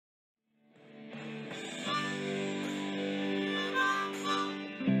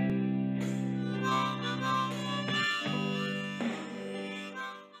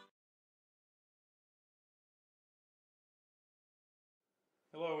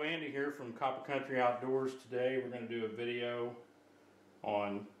Hello, Andy here from Copper Country Outdoors. Today we're going to do a video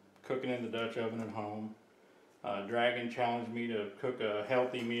on cooking in the Dutch oven at home. Dragon challenged me to cook a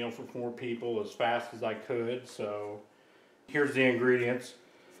healthy meal for 4 people as fast as I could, so here's the ingredients.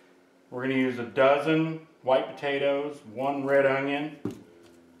 We're going to use a dozen white potatoes, 1 red onion,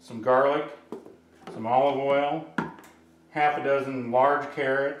 some garlic, some olive oil, half a dozen large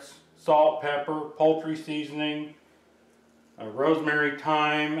carrots, salt, pepper, poultry seasoning, rosemary,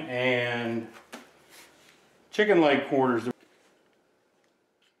 thyme, and chicken leg quarters.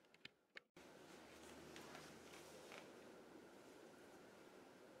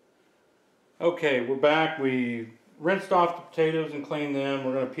 Okay, we're back. We rinsed off the potatoes and cleaned them.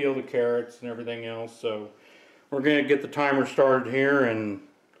 We're going to peel the carrots and everything else. So we're going to get the timer started here, and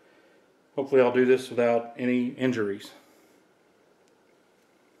hopefully I'll do this without any injuries.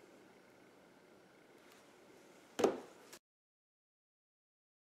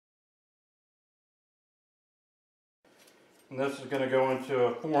 And this is going to go into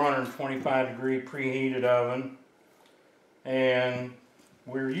a 425 degree preheated oven, and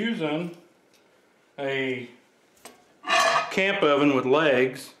we're using a camp oven with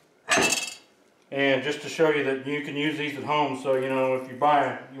legs, and just to show you that you can use these at home. So you know, if you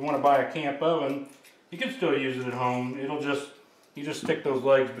want to buy a camp oven, you can still use it at home. You just stick those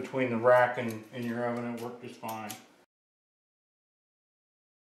legs between the rack and your oven, and it works just fine.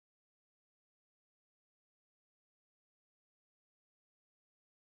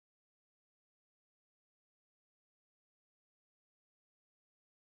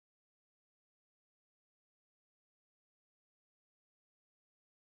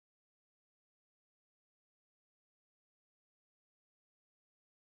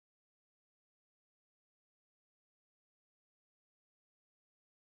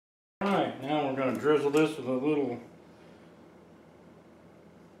 Alright, now we're going to drizzle this with a little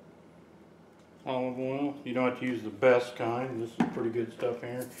olive oil. You don't have to use the best kind. This is pretty good stuff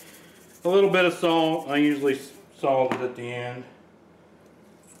here. A little bit of salt. I usually salt it at the end.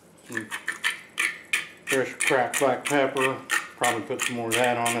 Some fresh cracked black pepper. Probably put some more of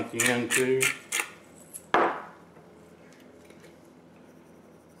that on at the end too.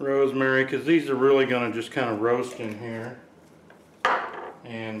 Rosemary, because these are really going to just kind of roast in here.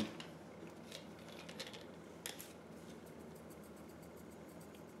 And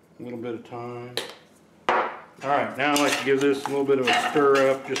a little bit of thyme. Alright, now I like to give this a little bit of a stir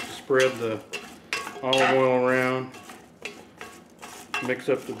up just to spread the olive oil around. Mix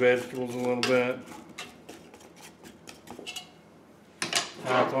up the vegetables a little bit.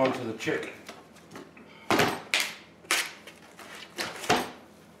 Now it's on to the chicken.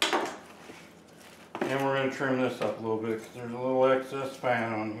 And we're going to trim this up a little bit because there's a little excess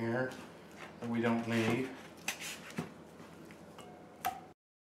fat on here that we don't need.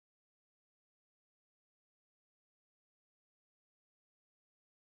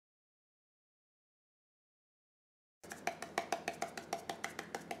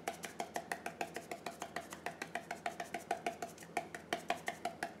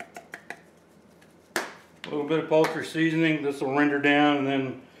 A little bit of poultry seasoning. This will render down, and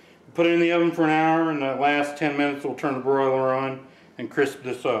then put it in the oven for an hour, and the last 10 minutes we'll turn the broiler on and crisp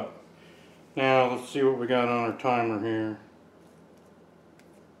this up. Now let's see what we got on our timer here.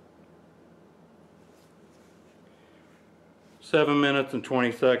 Seven minutes and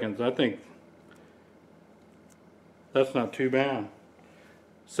 20 seconds. I think that's not too bad.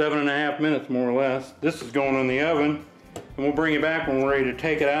 7.5 minutes more or less. This is going in the oven, and we'll bring it back when we're ready to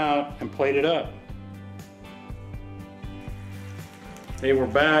take it out and plate it up. Okay, we're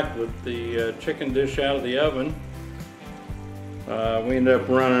back with the chicken dish out of the oven. We ended up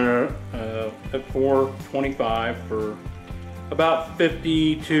running at 425 for about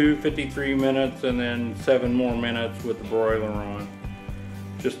 52-53 minutes, and then 7 more minutes with the broiler on,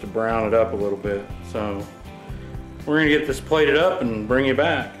 just to brown it up a little bit. So we're going to get this plated up and bring you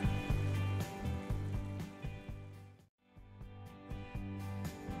back.